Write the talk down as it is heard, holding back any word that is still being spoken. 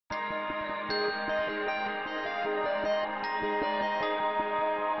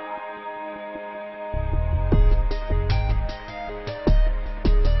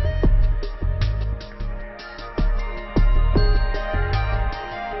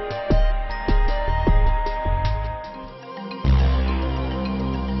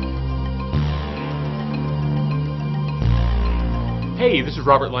Hey, this is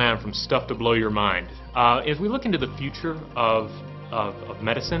Robert Lamb from Stuff to Blow Your Mind. As we look into the future of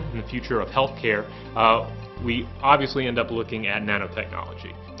medicine and the future of healthcare, we obviously end up looking at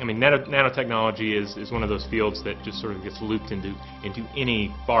nanotechnology. I mean, nanotechnology is one of those fields that just sort of gets looped into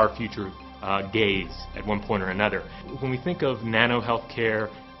any far future gaze at one point or another. When we think of nano healthcare,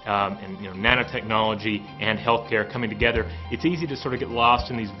 and nanotechnology and healthcare coming together, it's easy to sort of get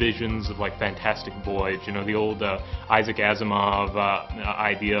lost in these visions of like Fantastic Voyage, the old Isaac Asimov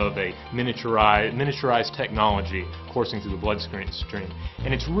idea of a miniaturized technology coursing through the bloodstream.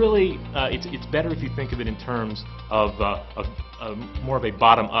 And it's really it's better if you think of it in terms of more of a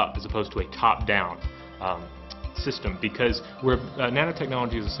bottom-up as opposed to a top-down system, because where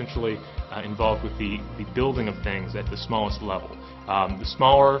nanotechnology is essentially involved with the building of things at the smallest level. The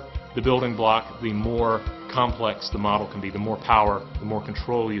smaller the building block, the more complex the model can be, the more power, the more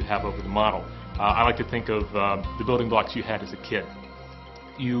control you have over the model. I like to think of the building blocks you had as a kid.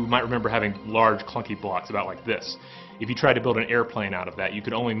 You might remember having large clunky blocks about like this. If you tried to build an airplane out of that, you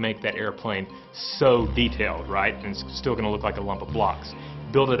could only make that airplane so detailed, right? And it's still going to look like a lump of blocks.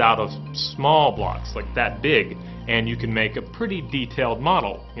 Build it out of small blocks, like that big, and you can make a pretty detailed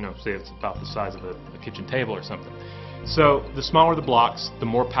model, say it's about the size of a kitchen table or something. So the smaller the blocks, the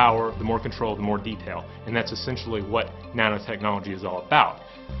more power, the more control, the more detail, and that's essentially what nanotechnology is all about.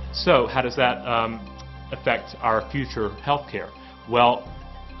 So how does that affect our future healthcare? Well,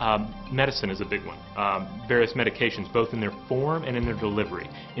 medicine is a big one. Various medications, both in their form and in their delivery.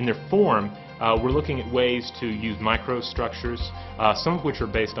 In their form, we're looking at ways to use microstructures, some of which are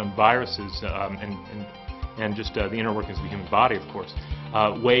based on viruses and just the inner workings of the human body, of course.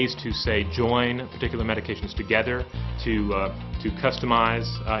 Ways to, say, join particular medications together, to customize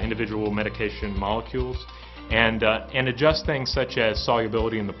individual medication molecules, and adjust things such as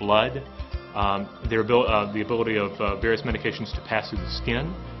solubility in the blood, the ability of various medications to pass through the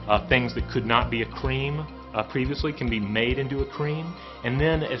skin. Things that could not be a cream previously can be made into a cream. And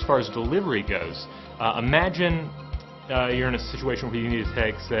then as far as delivery goes, imagine you're in a situation where you need to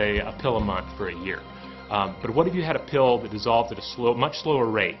take, say, a pill a month for a year. But what if you had a pill that dissolved at a much slower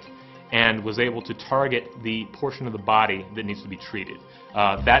rate and was able to target the portion of the body that needs to be treated?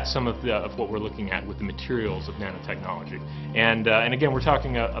 That's some of what we're looking at with the materials of nanotechnology. And again, we're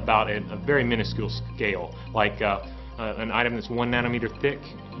talking about a very minuscule scale, like an item that's 1 nanometer thick.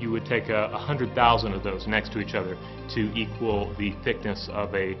 You would take 100,000 of those next to each other to equal the thickness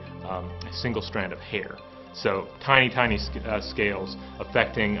of a single strand of hair. So tiny scales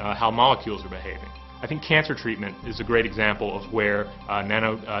affecting how molecules are behaving. I think cancer treatment is a great example of where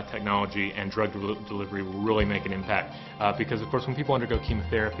nanotechnology and drug delivery will really make an impact, because of course when people undergo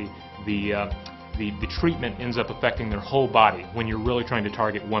chemotherapy, the treatment ends up affecting their whole body when you're really trying to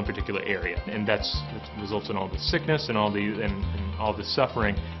target one particular area, and that results in all the sickness and all the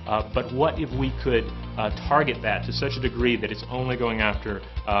suffering. But what if we could target that to such a degree that it's only going after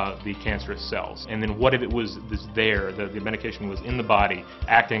the cancerous cells? And then what if it was there, the medication was in the body,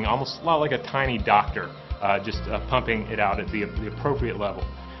 acting almost a lot like a tiny doctor, just pumping it out at the appropriate level?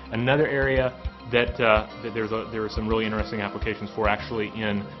 Another area that there are some really interesting applications for, actually,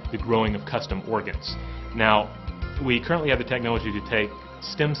 in the growing of custom organs. Now, we currently have the technology to take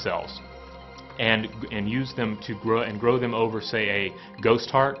stem cells and use them to grow them over, say, a ghost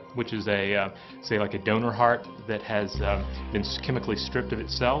heart, which is say like a donor heart that has been chemically stripped of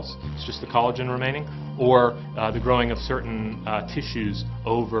its cells. It's just the collagen remaining, or the growing of certain tissues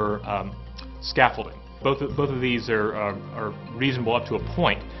over scaffolding. Both of these are reasonable up to a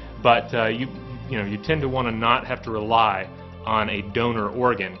point, but you tend to want to not have to rely on a donor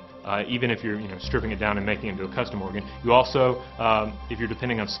organ, even if you're stripping it down and making it into a custom organ. You also, if you're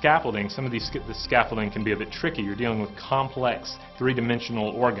depending on scaffolding, some of the scaffolding can be a bit tricky. You're dealing with complex three-dimensional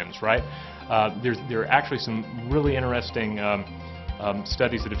organs, right? There are actually some really interesting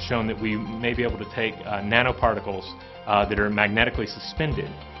studies that have shown that we may be able to take nanoparticles that are magnetically suspended,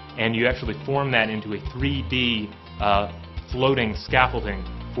 and you actually form that into a 3D floating scaffolding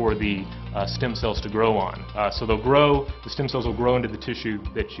for the stem cells to grow on. So the stem cells will grow into the tissue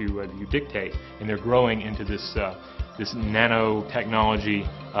that you dictate, and they're growing into this nanotechnology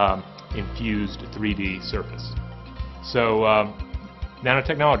infused 3D surface. So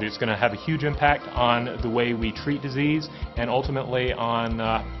nanotechnology is going to have a huge impact on the way we treat disease, and ultimately on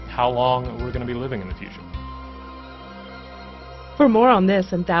how long we're going to be living in the future. For more on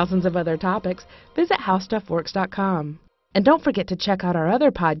this and thousands of other topics, visit HowStuffWorks.com. And don't forget to check out our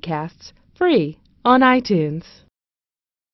other podcasts free on iTunes.